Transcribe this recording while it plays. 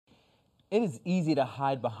It is easy to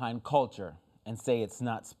hide behind culture and say it's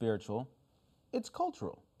not spiritual. It's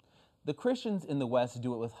cultural. The Christians in the West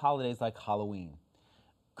do it with holidays like Halloween.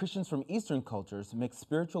 Christians from Eastern cultures mix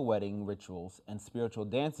spiritual wedding rituals and spiritual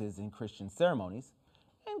dances in Christian ceremonies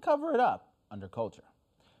and cover it up under culture.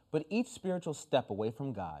 But each spiritual step away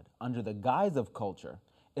from God, under the guise of culture,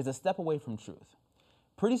 is a step away from truth.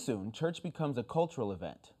 Pretty soon, church becomes a cultural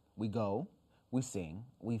event. We go, we sing,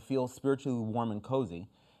 we feel spiritually warm and cozy,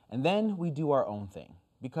 and then we do our own thing,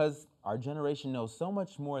 because our generation knows so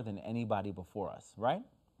much more than anybody before us, right?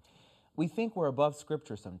 We think we're above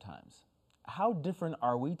Scripture sometimes. How different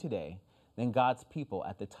are we today than God's people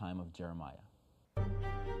at the time of Jeremiah?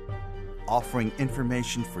 Offering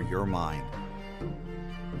information for your mind,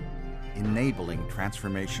 enabling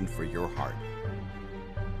transformation for your heart.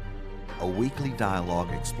 A weekly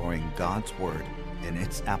dialogue exploring God's Word and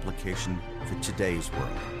its application for today's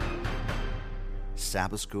world.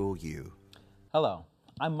 Sabbath School U. Hello,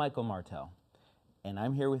 I'm Michael Martell, and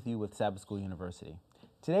I'm here with you with Sabbath School University.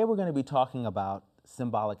 Today we're going to be talking about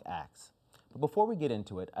symbolic acts. But before we get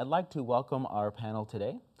into it, I'd like to welcome our panel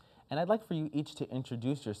today, and I'd like for you each to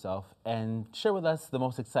introduce yourself and share with us the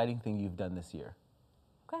most exciting thing you've done this year.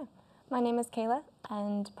 Okay. My name is Kayla,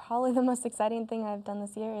 and probably the most exciting thing I've done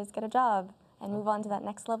this year is get a job and move on to that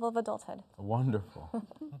next level of adulthood. Wonderful.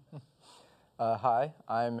 Hi,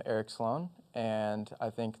 I'm Eric Sloan, and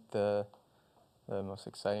I think the most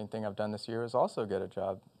exciting thing I've done this year is also get a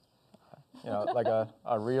job. Like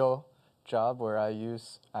a real job where I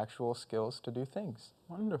use actual skills to do things.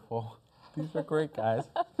 Wonderful. These are great, guys.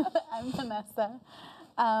 I'm Vanessa.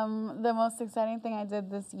 The most exciting thing I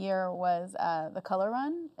did this year was the Color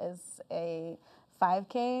Run. Is a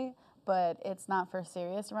 5K, but it's not for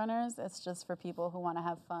serious runners. It's just for people who want to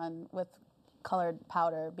have fun with colored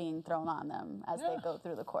powder being thrown on them as they go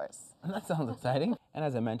through the course. That sounds exciting. And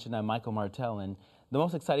as I mentioned, I'm Michael Martell, and the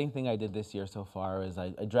most exciting thing I did this year so far is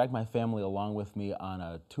I dragged my family along with me on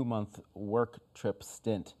a 2-month work trip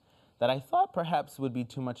stint that I thought perhaps would be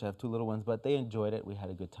too much. I have 2 little ones, but they enjoyed it. We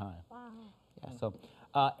had a good time. Wow. Yeah. So,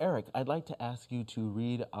 Eric, I'd like to ask you to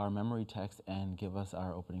read our memory text and give us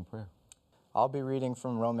our opening prayer. I'll be reading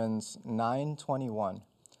from Romans 9:21.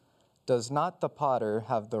 Does not the potter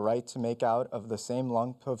have the right to make out of the same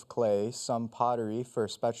lump of clay some pottery for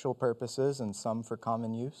special purposes and some for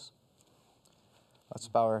common use? Let's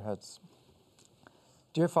bow our heads.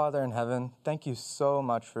 Dear Father in heaven, thank you so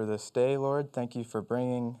much for this day, Lord. Thank you for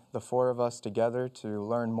bringing the 4 of us together to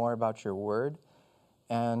learn more about your word.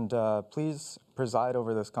 And please preside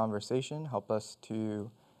over this conversation. Help us to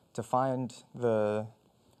find the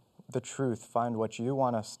truth, find what you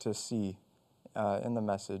want us to see in the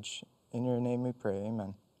message. In your name we pray,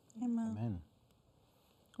 amen. Amen. Amen.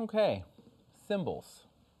 Okay, symbols.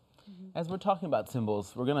 As we're talking about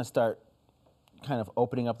symbols, we're going to start kind of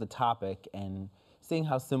opening up the topic and seeing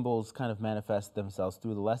how symbols kind of manifest themselves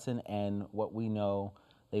through the lesson and what we know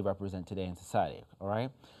they represent today in society, all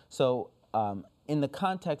right? So in the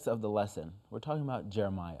context of the lesson, we're talking about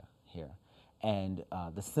Jeremiah here and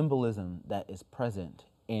the symbolism that is present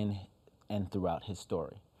in and throughout his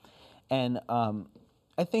story. And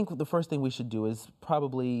I think the first thing we should do is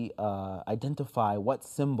probably identify what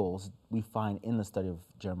symbols we find in the study of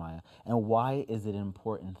Jeremiah and why is it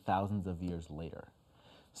important thousands of years later.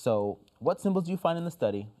 So what symbols do you find in the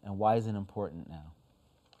study and why is it important now?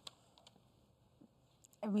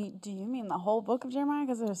 Do you mean the whole book of Jeremiah?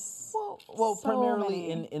 Because there's well, so primarily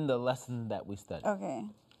many. in the lesson that we studied. Okay.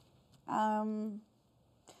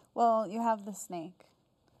 Well, you have the snake.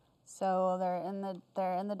 So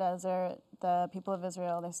they're in the desert. The people of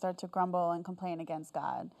Israel, they start to grumble and complain against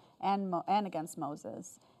God and against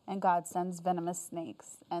Moses. And God sends venomous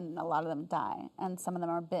snakes, and a lot of them die. And some of them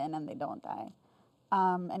are bitten, and they don't die.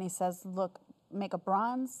 And he says, look, make a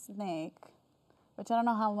bronze snake, which I don't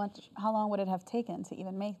know how long would it have taken to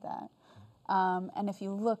even make that. And if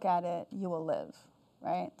you look at it, you will live,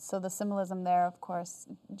 right? So the symbolism there, of course,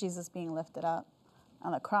 Jesus being lifted up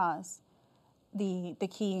on the cross, the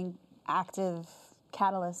key active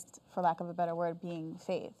catalyst, for lack of a better word, being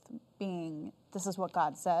faith, being this is what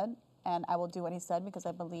God said, and I will do what he said because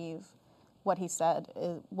I believe what he said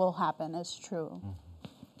will happen is true. Mm-hmm.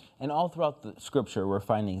 And all throughout the scripture, we're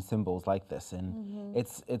finding symbols like this, and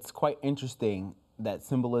it's quite interesting that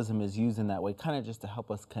symbolism is used in that way, kind of just to help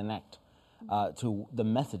us connect to the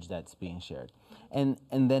message that's being shared. And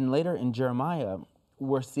then later in Jeremiah,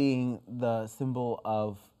 we're seeing the symbol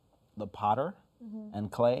of the potter and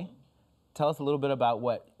clay. Tell us a little bit about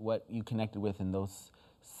what you connected with in those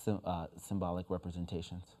symbolic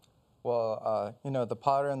representations. Well, the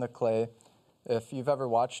potter and the clay, If you've ever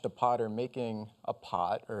watched a potter making a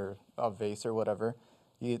pot or a vase or whatever,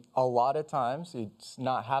 a lot of times he's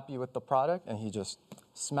not happy with the product and he just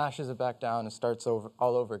smashes it back down and starts all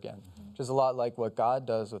over again. Which is a lot like what God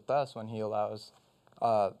does with us when he allows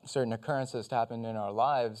certain occurrences to happen in our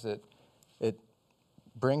lives. It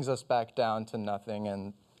brings us back down to nothing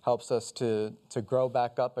and helps us to grow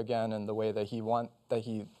back up again in the way that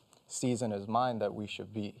he sees in his mind that we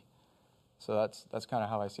should be. So that's kind of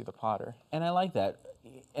how I see the potter. And I like that.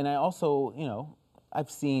 And I also,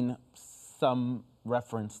 I've seen some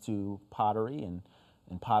reference to pottery and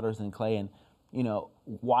potters and clay. And,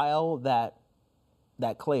 while that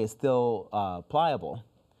clay is still pliable,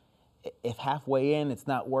 if halfway in it's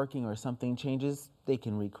not working or something changes, they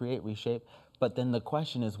can recreate, reshape. But then the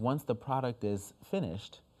question is, once the product is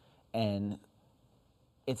finished and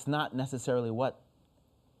it's not necessarily what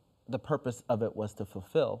the purpose of it was to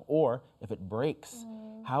fulfill, or if it breaks,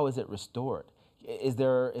 how is it restored? Is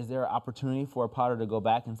there an opportunity for a potter to go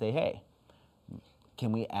back and say, hey,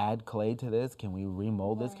 can we add clay to this? Can we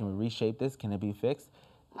remold this? Can we reshape this? Can it be fixed?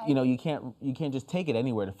 You can't just take it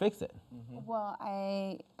anywhere to fix it. Well,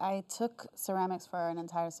 I took ceramics for an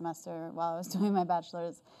entire semester while I was doing my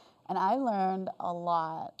bachelor's, and I learned a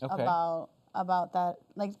lot about that.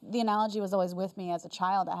 Like, the analogy was always with me as a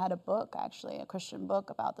child. I had a book, actually, a Christian book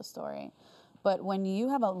about the story. But when you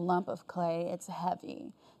have a lump of clay, it's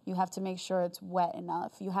heavy. You have to make sure it's wet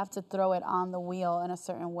enough. You have to throw it on the wheel in a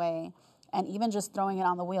certain way. And even just throwing it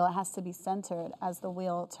on the wheel, it has to be centered as the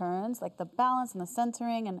wheel turns, like the balance and the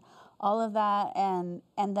centering and all of that. And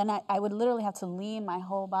then I would literally have to lean my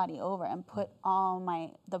whole body over and put all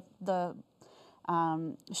the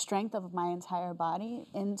strength of my entire body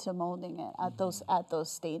into molding it at those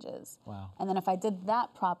stages. Wow. And then if I did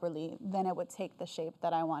that properly, then it would take the shape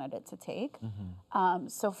that I wanted it to take.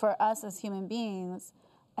 So for us as human beings,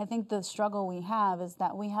 I think the struggle we have is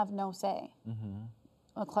that we have no say.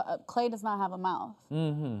 Clay does not have a mouth.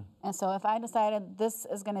 And so if I decided this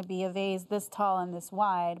is going to be a vase this tall and this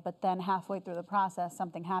wide, but then halfway through the process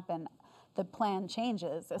something happened, the plan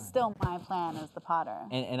changes. It's still my plan as the potter.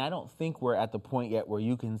 And I don't think we're at the point yet where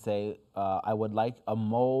you can say, I would like a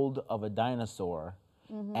mold of a dinosaur,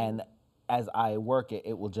 and as I work it,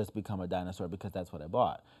 it will just become a dinosaur because that's what I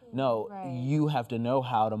bought. No, you have to know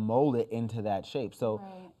how to mold it into that shape. So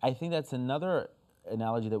I think that's another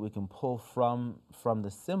analogy that we can pull from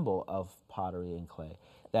the symbol of pottery and clay,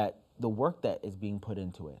 that the work that is being put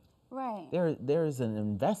into it. There is an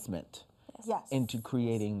investment into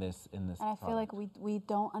creating this in this. And I feel like we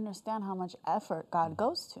don't understand how much effort God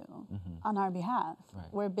goes to on our behalf.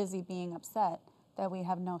 We're busy being upset that we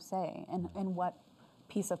have no say in what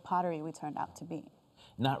piece of pottery we turned out to be.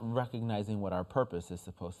 Not recognizing what our purpose is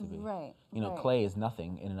supposed to be. Clay is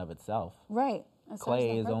nothing in and of itself.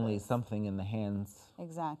 Clay is only something in the hands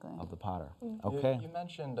of the potter. Okay. You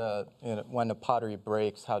mentioned when the pottery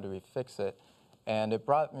breaks, how do we fix it? And it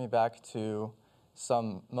brought me back to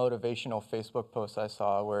some motivational Facebook posts I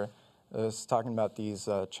saw where it was talking about these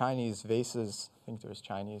Chinese vases, I think it was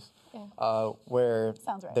Chinese, where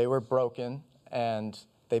they were broken and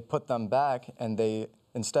they put them back, and they,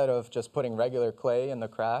 instead of just putting regular clay in the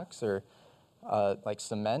cracks or like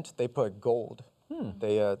cement, they put gold.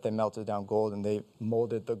 They melted down gold and they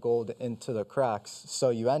molded the gold into the cracks. So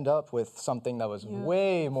you end up with something that was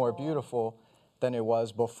way more beautiful than it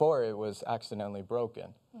was before it was accidentally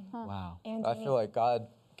broken. Wow. I feel like God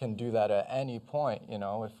can do that at any point,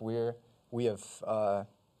 if we have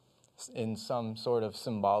in some sort of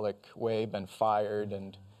symbolic way been fired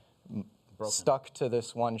and stuck to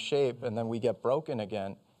this one shape, and then we get broken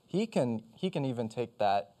again. He can even take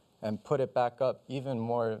that and put it back up even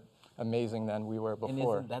more amazing than we were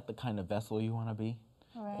before. And isn't that the kind of vessel you want to be?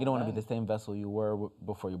 You don't want to be the same vessel you were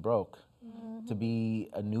before you broke. To be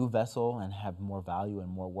a new vessel and have more value and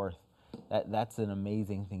more worth. That's an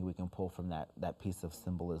amazing thing we can pull from that piece of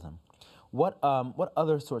symbolism. What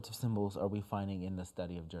other sorts of symbols are we finding in the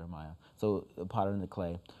study of Jeremiah? So the potter and the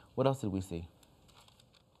clay. What else did we see?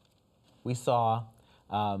 We saw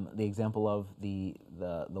the example of the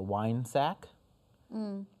wine sack.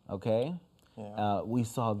 Okay. Yeah. We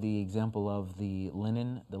saw the example of the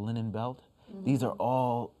linen belt. These are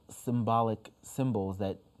all symbolic symbols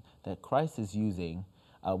that Christ is using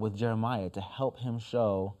with Jeremiah to help him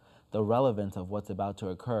show the relevance of what's about to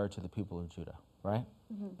occur to the people of Judah, right?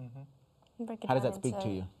 How does that speak to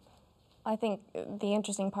you? I think the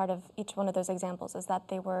interesting part of each one of those examples is that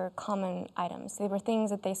they were common items. They were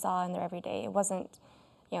things that they saw in their everyday. It wasn't,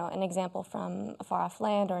 an example from a far-off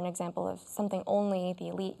land or an example of something only the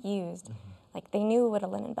elite used. Like, they knew what a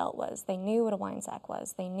linen belt was. They knew what a wine sack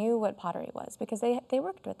was. They knew what pottery was because they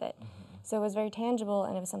worked with it. So it was very tangible,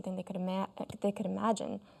 and it was something they could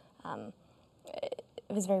imagine.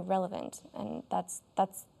 It was very relevant, and that's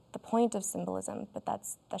the point of symbolism. But that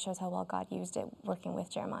shows how well God used it working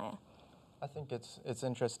with Jeremiah. I think it's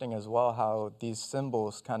interesting as well how these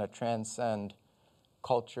symbols kind of transcend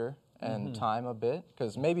culture and time a bit,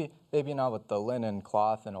 because maybe not with the linen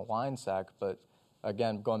cloth and a wine sack, but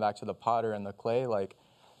again, going back to the potter and the clay,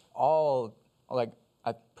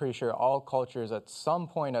 I'm pretty sure all cultures at some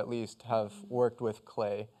point at least have worked with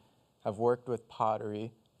clay, have worked with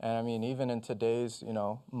pottery. And I mean, even in today's,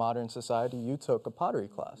 modern society, you took a pottery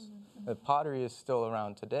class. The pottery is still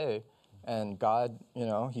around today, and God,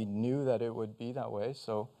 he knew that it would be that way,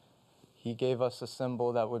 so he gave us a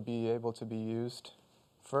symbol that would be able to be used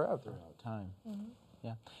forever. Throughout time.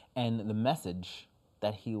 Yeah. And the message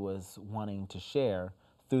that he was wanting to share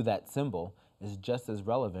through that symbol is just as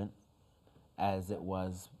relevant as it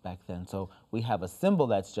was back then. So we have a symbol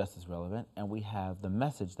that's just as relevant, and we have the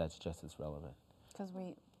message that's just as relevant. Because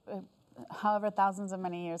however thousands of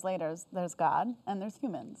many years later, there's God and there's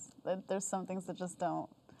humans. There's some things that just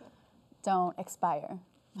don't expire.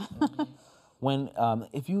 When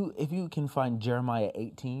if you can find Jeremiah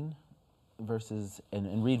 18 verses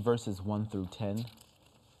and read verses 1 through 10.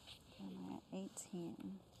 Jeremiah 18.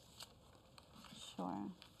 Sure.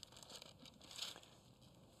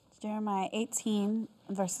 Jeremiah 18,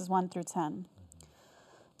 verses 1 through 10.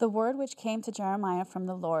 The word which came to Jeremiah from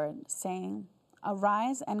the Lord, saying,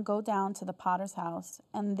 Arise and go down to the potter's house,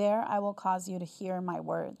 and there I will cause you to hear my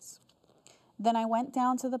words. Then I went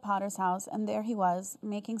down to the potter's house, and there he was,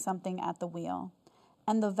 making something at the wheel.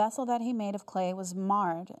 And the vessel that he made of clay was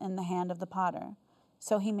marred in the hand of the potter.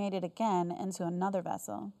 So he made it again into another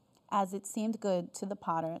vessel, as it seemed good to the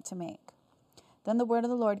potter to make. Then the word of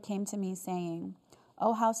the Lord came to me, saying,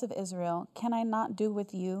 O house of Israel, can I not do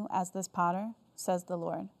with you as this potter? Says the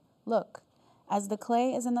Lord. Look, as the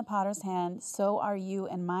clay is in the potter's hand, so are you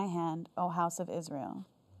in my hand, O house of Israel.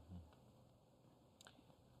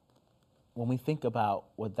 When we think about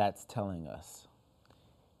what that's telling us,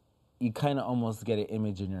 you kind of almost get an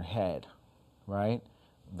image in your head, right?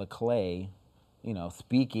 The clay,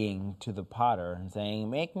 speaking to the potter and saying,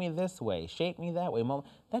 make me this way, shape me that way.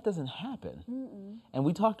 That doesn't happen. And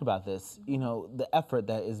we talked about this, the effort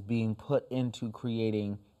that is being put into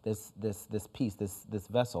creating this piece, this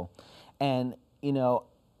vessel. And,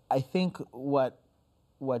 I think what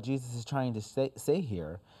Jesus is trying to say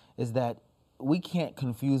here is that we can't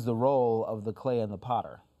confuse the role of the clay and the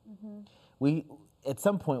potter. At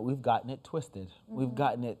some point, we've gotten it twisted. We've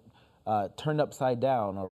gotten it turned upside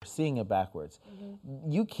down, or seeing it backwards.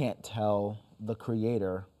 You can't tell the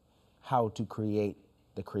creator how to create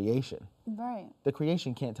the creation. Right. The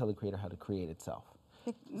creation can't tell the creator how to create itself.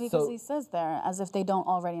 Because he says there, as if they don't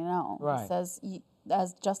already know. Right. He says,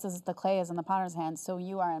 just as the clay is in the potter's hand, so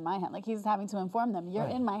you are in my hand. Like, he's having to inform them, you're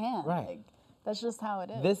in my hand. Right. Like, that's just how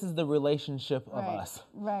it is. This is the relationship of us.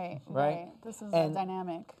 Right. This is a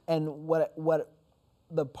dynamic. And what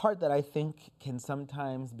the part that I think can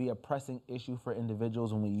sometimes be a pressing issue for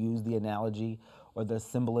individuals when we use the analogy or the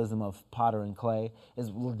symbolism of potter and clay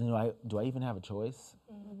is, well, do I even have a choice?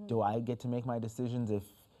 Do I get to make my decisions if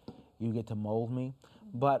you get to mold me?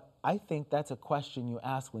 But I think that's a question you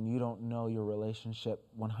ask when you don't know your relationship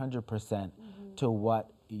 100% to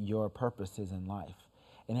what your purpose is in life.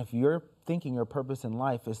 And if you're thinking your purpose in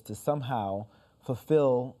life is to somehow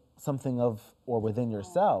fulfill something of or within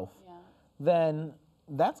yourself, then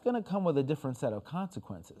that's going to come with a different set of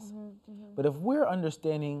consequences. But if we're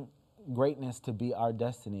understanding greatness to be our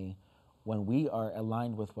destiny when we are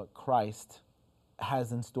aligned with what Christ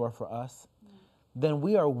has in store for us, then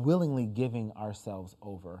we are willingly giving ourselves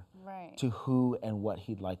over to who and what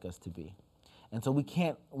he'd like us to be. And so we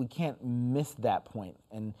can't miss that point.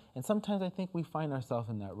 And sometimes I think we find ourselves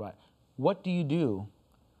in that rut. What do you do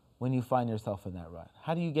when you find yourself in that rut?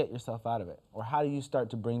 How do you get yourself out of it? Or how do you start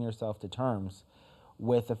to bring yourself to terms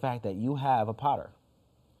with the fact that you have a potter?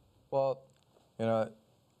 Well, I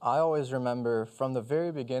always remember from the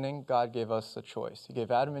very beginning, God gave us a choice. He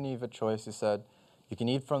gave Adam and Eve a choice. He said, you can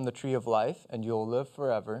eat from the tree of life and you'll live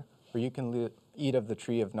forever, or you can eat of the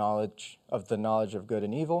tree of knowledge, of the knowledge of good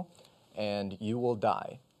and evil, and you will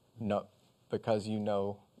die, because you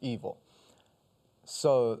know evil.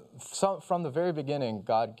 So from the very beginning,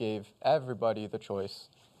 God gave everybody the choice.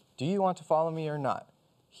 Do you want to follow me or not?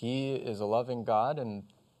 He is a loving God, and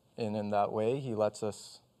in that way, he lets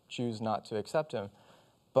us choose not to accept him.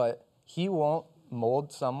 But he won't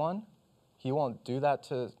mold someone. He won't do that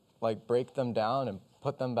to break them down and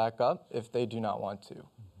put them back up if they do not want to.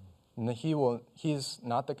 And he's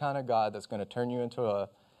not the kind of God that's going to turn you into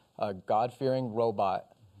a God-fearing robot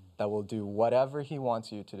that will do whatever he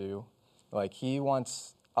wants you to do. Like, he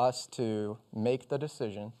wants us to make the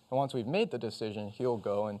decision. And once we've made the decision, he'll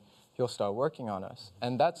go and he'll start working on us.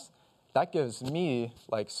 And that gives me,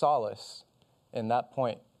 like, solace in that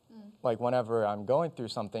point. Like, whenever I'm going through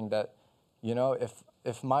something that, you know,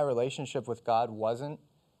 if my relationship with God wasn't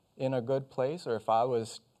in a good place, or if I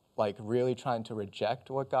was, like, really trying to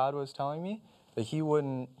reject what God was telling me, that he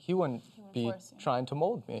wouldn't be trying to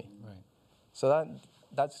mold me. Right. So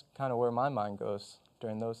that's kind of where my mind goes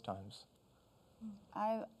during those times.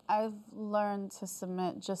 I've learned to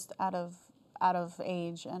submit just out of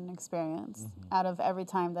age and experience, out of every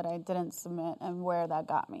time that I didn't submit and where that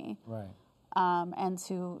got me. Right. And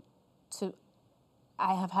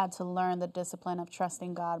I have had to learn the discipline of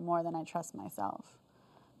trusting God more than I trust myself,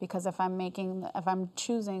 because if I'm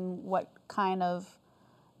choosing what kind of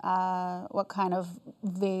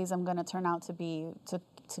vase I'm going to turn out to be to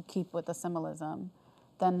keep with the symbolism,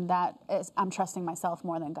 then I'm trusting myself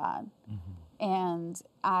more than God. And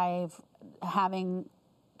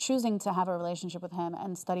choosing to have a relationship with him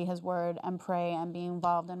and study his word and pray and be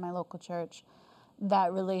involved in my local church,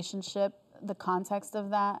 that relationship, the context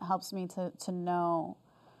of that helps me to know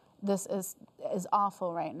this is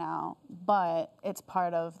awful right now, but it's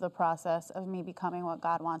part of the process of me becoming what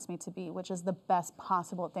God wants me to be, which is the best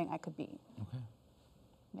possible thing I could be. Okay.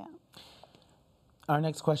 Yeah. Our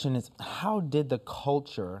next question is, how did the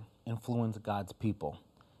culture influence God's people?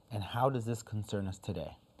 And how does this concern us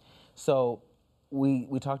today? So we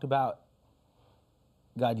talked about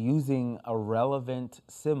God using a relevant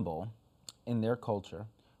symbol in their culture,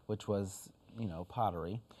 which was, you know,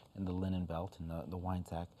 pottery and the linen belt and the wine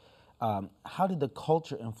sack. How did the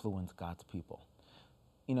culture influence God's people?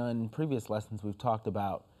 You know, in previous lessons, we've talked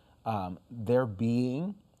about there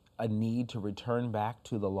being a need to return back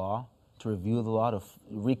to the law, to review the law, to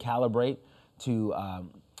recalibrate, to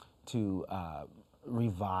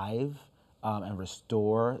revive and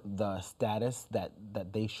restore the status that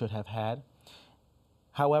they should have had.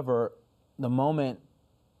 However, the moment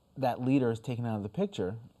that leader is taken out of the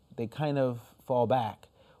picture, they kind of fall back.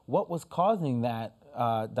 What was causing that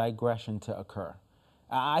digression to occur?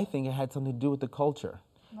 I think it had something to do with the culture.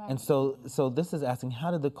 Right. And so this is asking,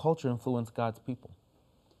 how did the culture influence God's people?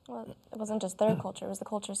 Well, it wasn't just their culture, it was the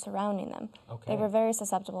culture surrounding them. Okay. They were very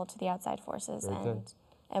susceptible to the outside forces Very good.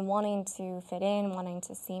 and wanting to fit in, wanting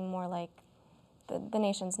to seem more like the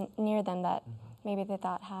nations near them that maybe they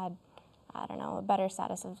thought had, I don't know, a better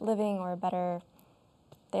status of living or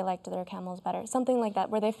they liked their camels better, something like that,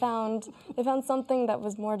 where they found something that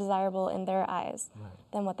was more desirable in their eyes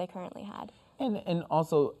than what they currently had. And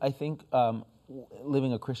also, I think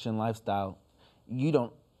living a Christian lifestyle, you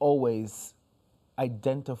don't always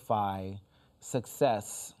identify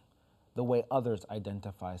success the way others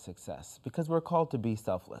identify success, because we're called to be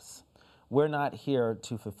selfless. We're not here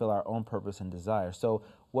to fulfill our own purpose and desire. So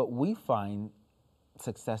what we find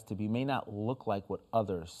success to be may not look like what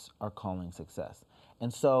others are calling success.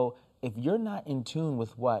 And so if you're not in tune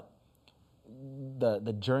with what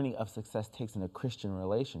the journey of success takes in a Christian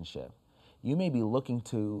relationship, you may be looking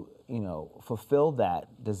to, you know, fulfill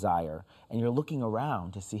that desire, and you're looking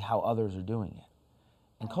around to see how others are doing it.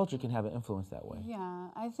 And culture can have an influence that way. Yeah,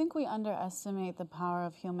 I think we underestimate the power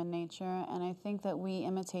of human nature, and I think that we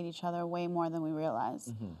imitate each other way more than we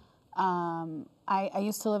realize. I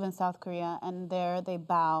used to live in South Korea, and there they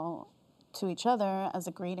bow to each other as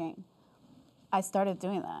a greeting. I started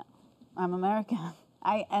doing that. I'm American.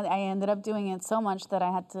 I ended up doing it so much that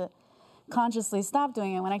I had to consciously stop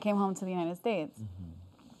doing it when I came home to the United States.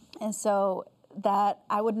 And so that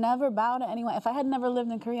I would never bow to anyone. If I had never lived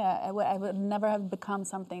in Korea, I would never have become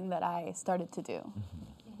something that I started to do,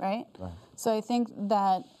 right? So I think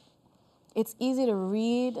that it's easy to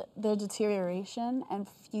read their deterioration and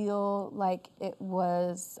feel like it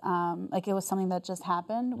was something that just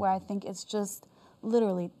happened, where I think it's just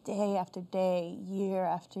literally day after day, year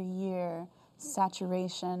after year,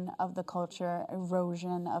 saturation of the culture,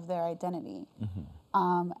 erosion of their identity.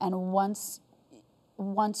 And once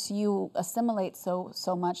you assimilate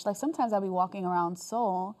so much, like sometimes I'll be walking around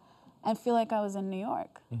Seoul and feel like I was in New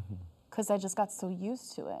York because I just got so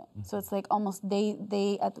used to it. So it's like almost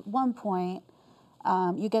they at one point,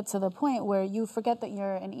 you get to the point where you forget that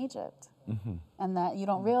you're in Egypt and that you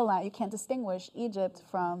don't realize, you can't distinguish Egypt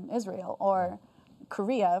from Israel or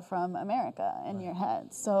Korea from America in your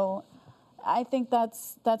head. So I think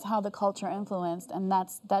that's how the culture influenced, and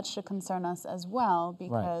that should concern us as well,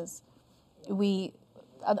 because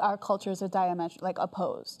our cultures are diametrically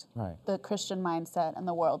opposed. The Christian mindset and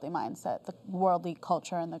the worldly mindset, the worldly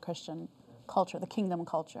culture and the Christian culture, the kingdom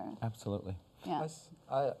culture. Absolutely. Yeah.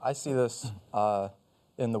 I see this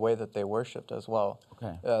in the way that they worshipped as well.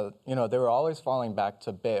 Okay. They were always falling back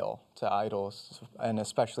to Baal, to idols, and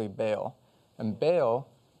especially Baal. And Baal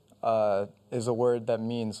is a word that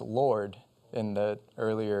means Lord in the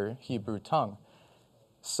earlier Hebrew tongue.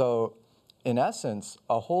 So, in essence,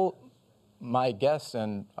 my guess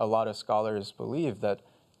and a lot of scholars believe that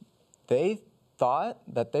they thought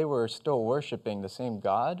that they were still worshiping the same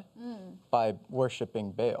God by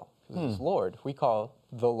worshiping Baal. Because it's Lord. We call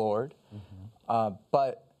the Lord.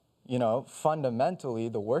 But, fundamentally,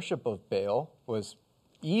 the worship of Baal was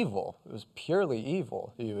evil. It was purely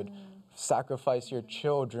evil. You would sacrifice your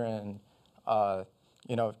children,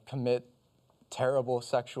 commit terrible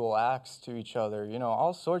sexual acts to each other,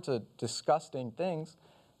 all sorts of disgusting things.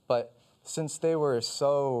 But since they were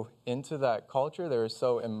so into that culture, they were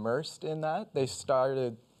so immersed in that,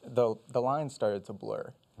 the line started to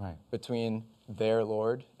blur between their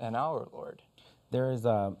Lord and our Lord. There's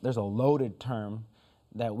a loaded term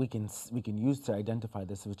that we can use to identify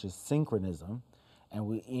this, which is synchronism,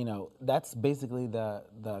 and that's basically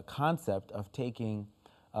the concept of taking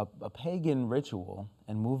a pagan ritual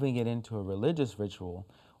and moving it into a religious ritual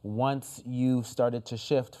once you started to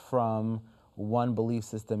shift from one belief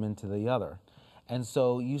system into the other. And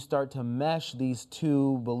so you start to mesh these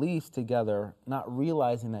two beliefs together, not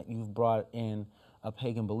realizing that you've brought in a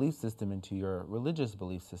pagan belief system into your religious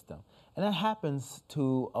belief system. And that happens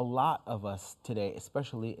to a lot of us today,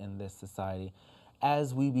 especially in this society,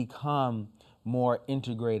 as we become more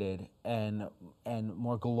integrated and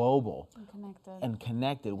more global and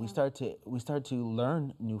connected. Yeah. We start to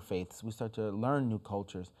learn new faiths. We start to learn new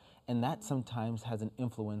cultures, and that sometimes has an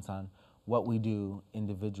influence on what we do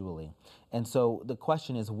individually. And so the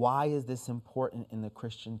question is, why is this important in the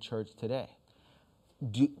Christian church today?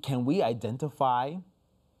 Can we identify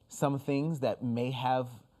some things that may have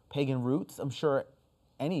pagan roots? I'm sure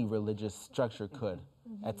any religious structure could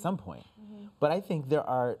at some point. But I think there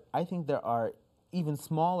are even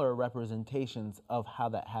smaller representations of how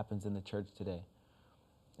that happens in the church today.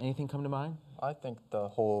 Anything come to mind? I think the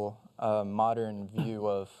whole modern view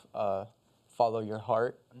of follow your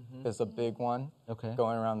heart is a big one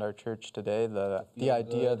going around our church today. The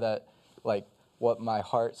idea that what my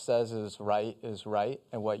heart says is right,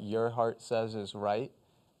 and what your heart says is right,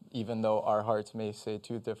 even though our hearts may say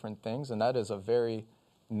two different things. And that is a very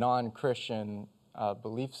non-Christian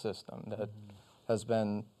belief system that has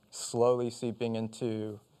been slowly seeping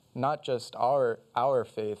into not just our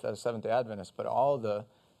faith as Seventh-day Adventists, but all the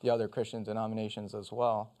other Christian denominations as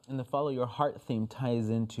well. And the follow your heart theme ties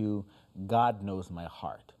into God knows my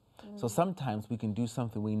heart. So sometimes we can do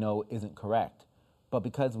something we know isn't correct, but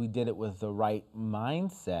because we did it with the right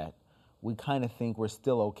mindset, we kind of think we're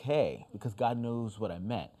still okay because God knows what I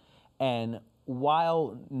meant. And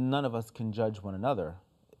while none of us can judge one another,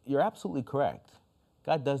 you're absolutely correct.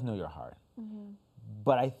 God does know your heart.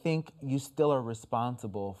 But I think you still are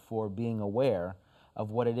responsible for being aware of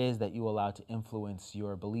what it is that you allow to influence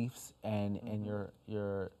your beliefs and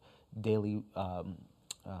your daily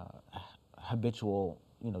habitual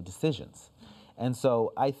decisions. And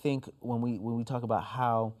so I think when we talk about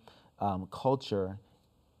how culture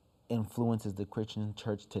influences the Christian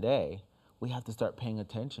church today, we have to start paying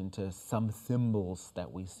attention to some symbols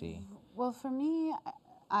that we see. Well, for me,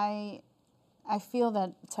 I feel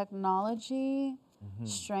that technology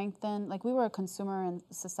strengthened, we were a consumer in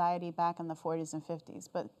society back in the 40s and 50s,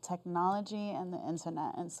 but technology and the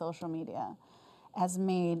internet and social media has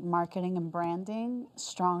made marketing and branding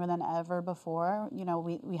stronger than ever before.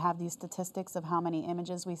 We have these statistics of how many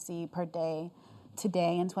images we see per day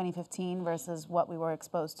today in 2015 versus what we were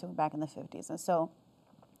exposed to back in the 50s. And so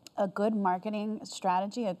a good marketing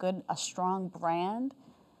strategy, a strong brand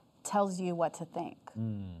tells you what to think.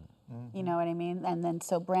 You know what I mean? And then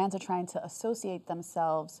so brands are trying to associate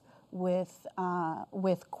themselves with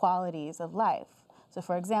qualities of life. So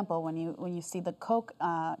for example, when you see the Coke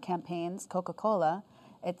campaigns, Coca-Cola,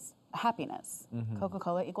 it's happiness.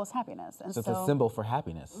 Coca-Cola equals happiness. And so it's a symbol for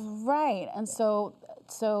happiness. Right. And so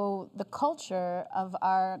the culture of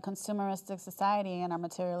our consumeristic society and our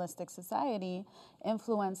materialistic society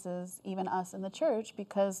influences even us in the church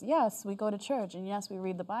because, yes, we go to church and, yes, we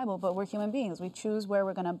read the Bible, but we're human beings. We choose where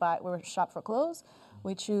we're going to buy, where we shop for clothes.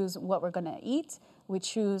 We choose what we're going to eat. We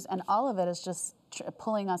choose, and all of it is just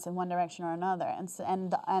pulling us in one direction or another. And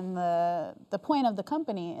the point of the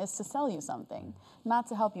company is to sell you something, not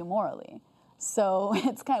to help you morally. So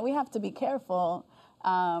we have to be careful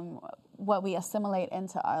what we assimilate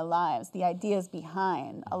into our lives. The ideas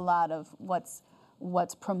behind a lot of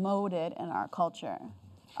what's promoted in our culture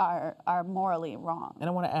are morally wrong. And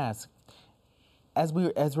I want to ask, as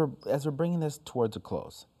we're bringing this towards a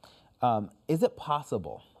close, Is it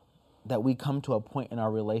possible that we come to a point in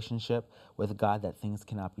our relationship with God that things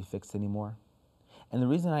cannot be fixed anymore? And the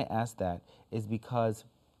reason I ask that is because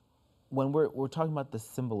when we're talking about the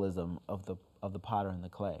symbolism of the potter and the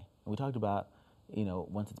clay, and we talked about,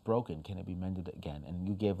 once it's broken, can it be mended again? And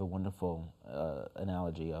you gave a wonderful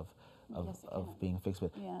analogy of being fixed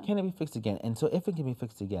with. Yeah. Can it be fixed again? And so if it can be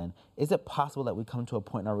fixed again, is it possible that we come to a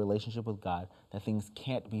point in our relationship with God that things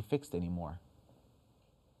can't be fixed anymore?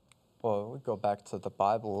 Well, we go back to the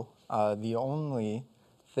Bible. The only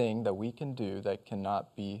thing that we can do that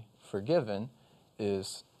cannot be forgiven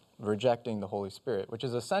is rejecting the Holy Spirit, which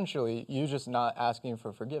is essentially you just not asking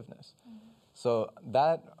for forgiveness. Mm-hmm. So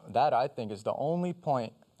that I think is the only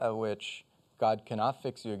point at which God cannot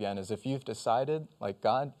fix you again, is if you've decided, like,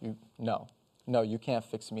 God, no, you can't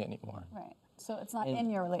fix me anymore. Right. So it's not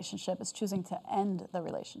in your relationship, it's choosing to end the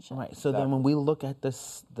relationship. Right. So then when we look at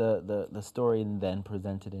this, the story then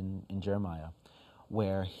presented in Jeremiah,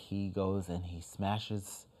 where he goes and he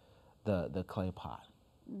smashes the clay pot,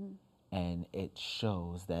 mm-hmm. and it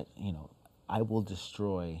shows that, I will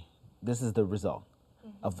destroy, this is the result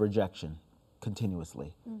mm-hmm. of rejection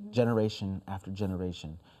continuously, mm-hmm. generation after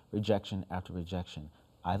generation, rejection after rejection.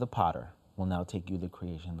 I, the potter, will now take you, the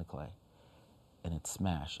creation, the clay. And it's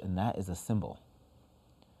smashed, and that is a symbol.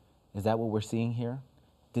 Is that what we're seeing here?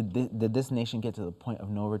 Did this nation get to the point of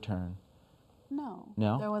no return? No.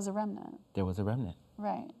 No? There was a remnant. There was a remnant.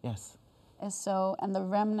 Right. Yes. And the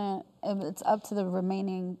remnant, it's up to the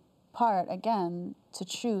remaining part, again, to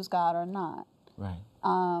choose God or not. Right.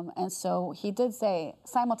 And so he did say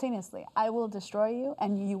simultaneously, I will destroy you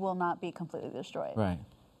and you will not be completely destroyed. Right.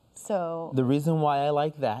 So the reason why I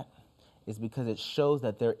like that is because it shows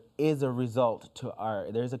that there is a result to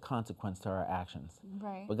there's a consequence to our actions.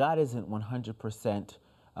 Right. But God isn't 100%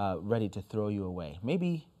 ready to throw you away.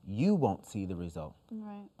 Maybe you won't see the result.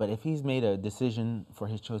 Right. But if he's made a decision for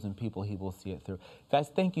his chosen people, he will see it through. Guys,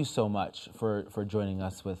 thank you so much for joining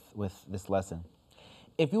us with this lesson.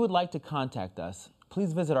 If you would like to contact us,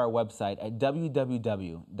 please visit our website at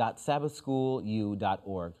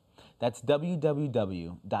www.sabbathschoolu.org. That's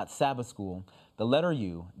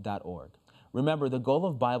www.sabbathschool.org. Remember, the goal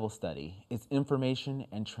of Bible study is information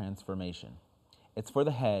and transformation. It's for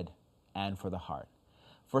the head and for the heart.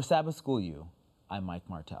 For Sabbath School U, I'm Mike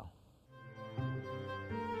Martell.